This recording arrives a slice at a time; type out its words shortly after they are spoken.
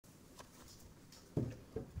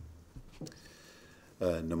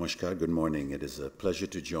Namaskar, good morning. It is a pleasure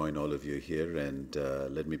to join all of you here, and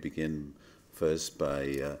let me begin first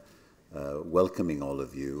by welcoming all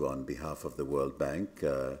of you on behalf of the World Bank.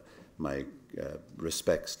 My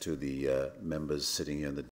respects to the members sitting here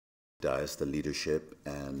in the dais, the leadership,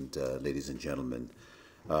 and ladies and gentlemen.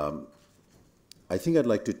 I think I'd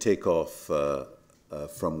like to take off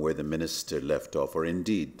from where the Minister left off, or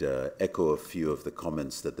indeed echo a few of the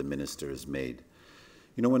comments that the Minister has made.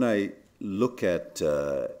 You know, when I look at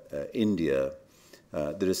India,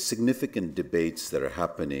 there are significant debates that are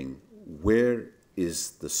happening. Where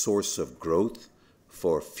is the source of growth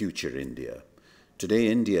for future India? Today,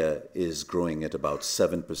 India is growing at about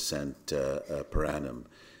 7% per annum.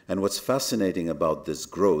 And what's fascinating about this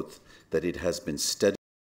growth, that it has been steadily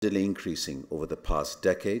increasing over the past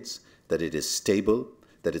decades, that it is stable,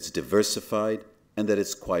 that it's diversified, and that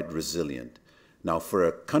it's quite resilient. Now, for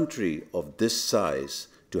a country of this size,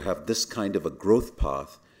 to have this kind of a growth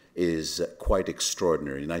path is quite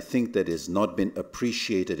extraordinary. And I think that has not been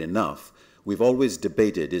appreciated enough. We've always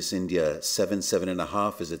debated, is India 7,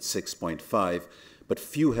 7.5, is it 6.5? But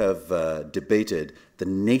few have debated the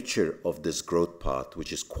nature of this growth path,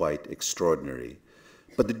 which is quite extraordinary.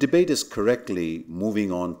 But the debate is correctly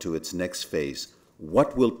moving on to its next phase.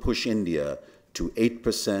 What will push India to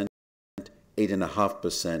 8%,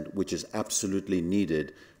 8.5%, which is absolutely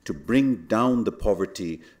needed to bring down the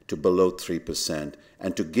poverty to below 3%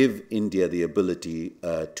 and to give India the ability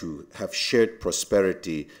to have shared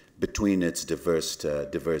prosperity between its diverse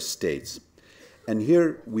states. And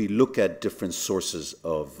here we look at different sources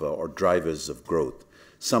of or drivers of growth.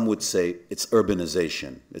 Some would say it's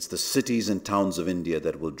urbanization. It's the cities and towns of India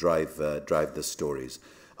that will drive the stories.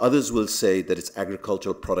 Others will say that it's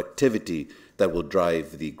agricultural productivity that will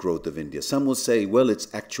drive the growth of India. Some will say, well, it's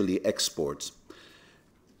actually exports.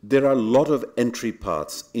 There are a lot of entry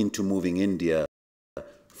paths into moving India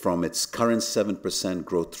from its current 7%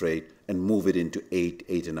 growth rate and move it into 8,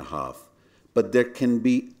 8.5. But there can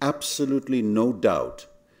be absolutely no doubt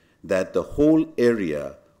that the whole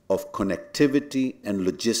area of connectivity and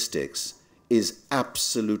logistics is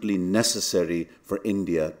absolutely necessary for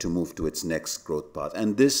India to move to its next growth path.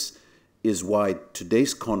 And this is why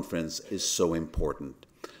today's conference is so important.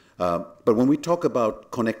 But when we talk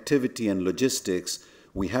about connectivity and logistics,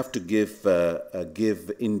 we have to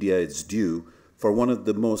give India its due for one of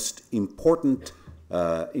the most important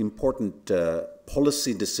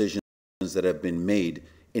policy decisions that have been made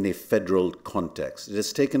in a federal context. It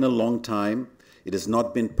has taken a long time. It has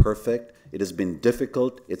not been perfect. It has been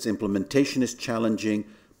difficult. Its implementation is challenging,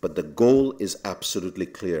 but the goal is absolutely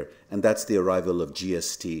clear, and that's the arrival of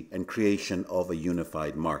GST and creation of a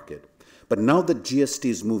unified market. But now that GST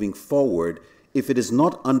is moving forward, if it is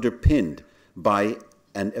not underpinned by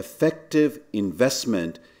an effective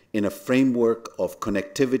investment in a framework of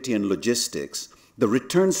connectivity and logistics, the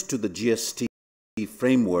returns to the GST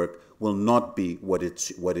framework will not be what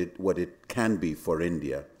it can be for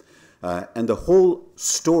India. And the whole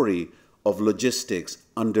story of logistics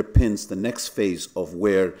underpins the next phase of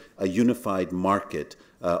where a unified market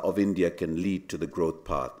of India can lead to the growth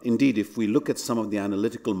path. Indeed, if we look at some of the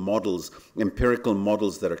analytical models, empirical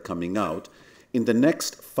models that are coming out, in the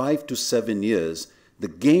next 5 to 7 years, the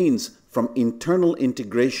gains from internal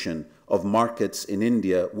integration of markets in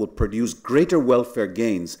India will produce greater welfare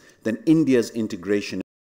gains than India's integration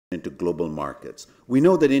into global markets. We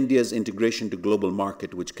know that India's integration to global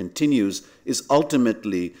market, which continues, is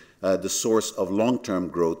ultimately the source of long-term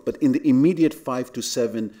growth. But in the immediate 5 to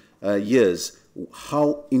 7 years,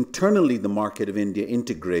 how internally the market of India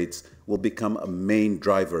integrates will become a main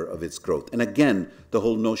driver of its growth. And again, the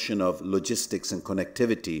whole notion of logistics and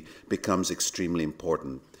connectivity becomes extremely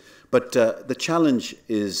important. But the challenge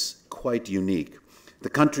is quite unique. The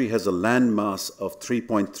country has a landmass of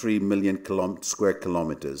 3.3 million square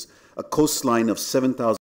kilometers, a coastline of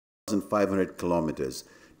 7,500 kilometers,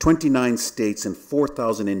 29 states and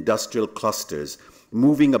 4,000 industrial clusters,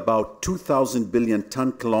 moving about 2,000 billion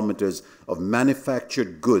ton kilometers of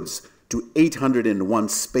manufactured goods to 801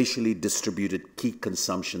 spatially distributed key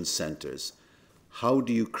consumption centers. How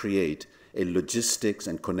do you create a logistics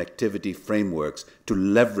and connectivity frameworks to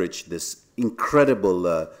leverage this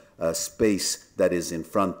incredible space that is in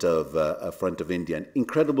front of India, an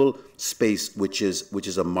incredible space which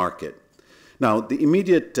is a market? Now, the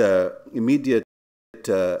immediate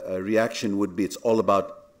reaction would be it's all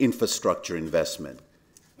about infrastructure investment.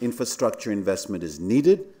 Infrastructure investment is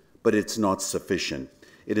needed, but it's not sufficient.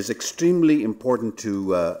 It is extremely important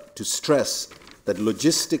to stress that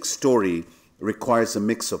logistics story requires a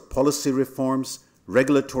mix of policy reforms,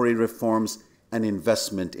 regulatory reforms, and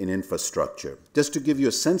investment in infrastructure. Just to give you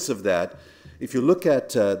a sense of that, If you look at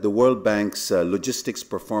the World Bank's Logistics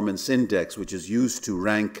Performance Index, which is used to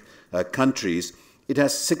rank countries, it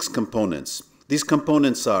has 6 components. These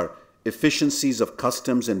components are efficiencies of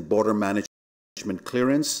customs and border management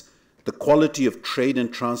clearance, the quality of trade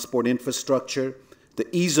and transport infrastructure, the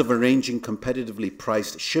ease of arranging competitively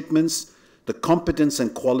priced shipments, the competence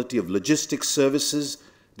and quality of logistics services,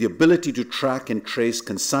 the ability to track and trace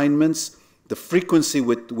consignments, the frequency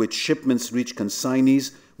with which shipments reach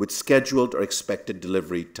consignees with scheduled or expected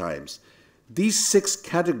delivery times. These 6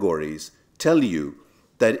 categories tell you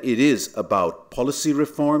that it is about policy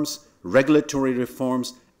reforms, regulatory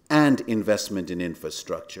reforms, and investment in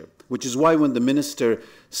infrastructure, which is why when the minister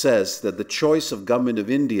says that the choice of Government of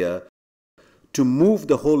India to move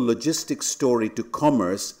the whole logistics story to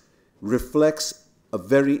commerce reflects a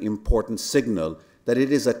very important signal that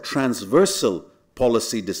it is a transversal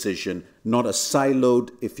policy decision, not a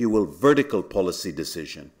siloed, if you will, vertical policy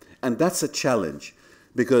decision. And that's a challenge,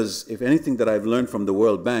 because if anything that I've learned from the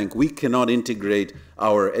World Bank, we cannot integrate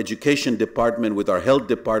our education department with our health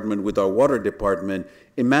department, with our water department.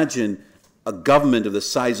 Imagine a government of the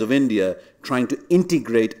size of India trying to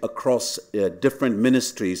integrate across different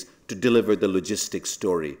ministries to deliver the logistics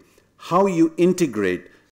story. How you integrate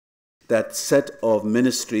that set of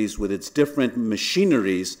ministries with its different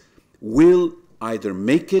machineries will either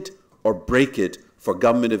make it or break it for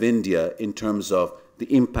Government of India in terms of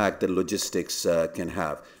the impact that logistics can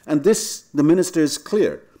have. And this, the minister is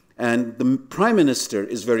clear. And the Prime Minister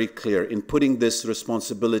is very clear in putting this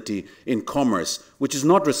responsibility in commerce, which is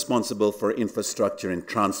not responsible for infrastructure and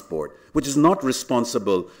transport, which is not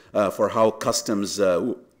responsible for how customs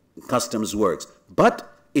works.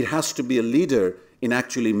 But it has to be a leader in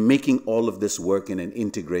actually making all of this work in an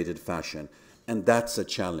integrated fashion. And that's a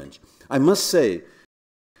challenge. I must say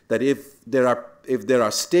that if there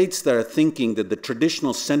are states that are thinking that the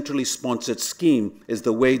traditional centrally sponsored scheme is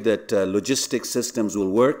the way that logistics systems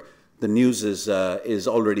will work, the news is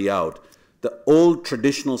already out. The old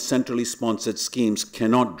traditional centrally sponsored schemes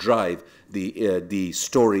cannot drive the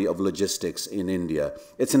story of logistics in India.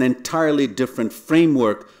 It's an entirely different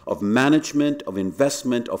framework of management, of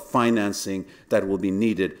investment, of financing that will be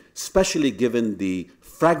needed, especially given the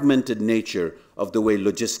fragmented nature of the way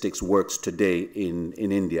logistics works today in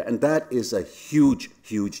India. And that is a huge,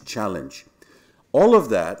 huge challenge. All of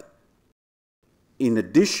that, in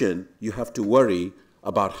addition, you have to worry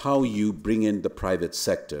about how you bring in the private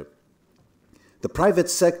sector. The private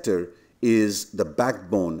sector is the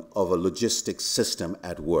backbone of a logistics system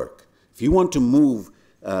at work. If you want to move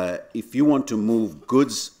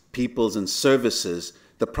goods, peoples, and services,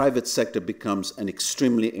 the private sector becomes an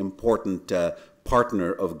extremely important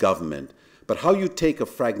partner of government. But how you take a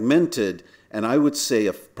fragmented, and I would say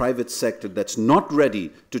a private sector that's not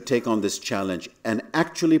ready to take on this challenge and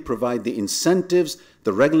actually provide the incentives,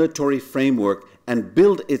 the regulatory framework, and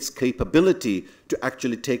build its capability to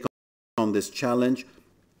actually take on this challenge,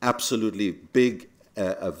 absolutely big,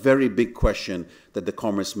 a very big question that the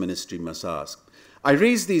Commerce Ministry must ask. I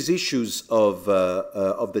raise these issues of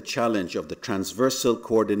the challenge of the transversal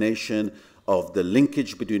coordination, of the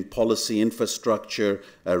linkage between policy, infrastructure,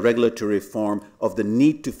 regulatory reform, of the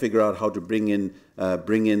need to figure out how to bring in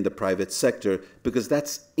the private sector, because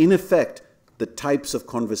that's in effect the types of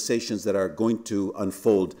conversations that are going to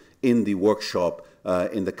unfold in the workshop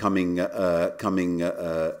in the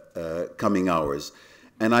coming hours.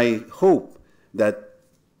 And I hope that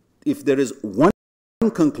if there is one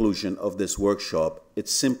conclusion of this workshop,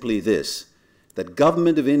 it's simply this, that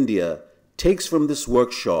Government of India takes from this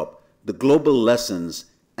workshop the global lessons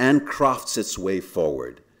and crafts its way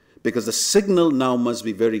forward. Because the signal now must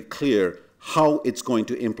be very clear how it's going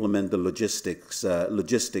to implement the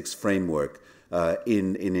logistics framework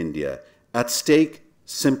in India. At stake,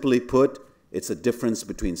 simply put, it's a difference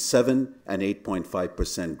between 7 and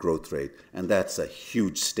 8.5% growth rate, and that's a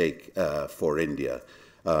huge stake for India.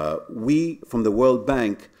 We, from the World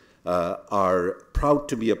Bank, are proud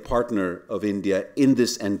to be a partner of India in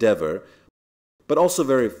this endeavor, but also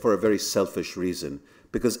for a very selfish reason.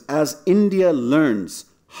 Because as India learns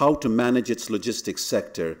how to manage its logistics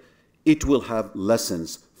sector, it will have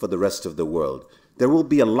lessons for the rest of the world. There will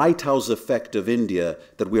be a lighthouse effect of India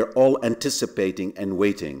that we are all anticipating and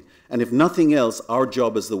waiting. And if nothing else, our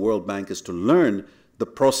job as the World Bank is to learn the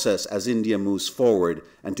process as India moves forward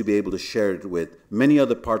and to be able to share it with many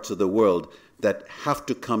other parts of the world that have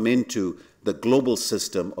to come into the global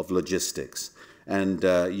system of logistics. And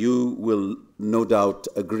you will no doubt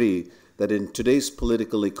agree that in today's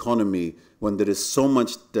political economy, when there is so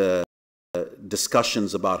much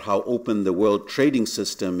discussions about how open the world trading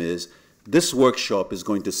system is, this workshop is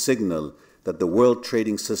going to signal that the world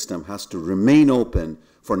trading system has to remain open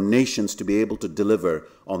for nations to be able to deliver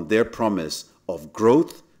on their promise of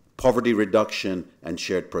growth, poverty reduction, and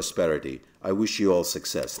shared prosperity. I wish you all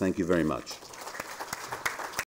success. Thank you very much.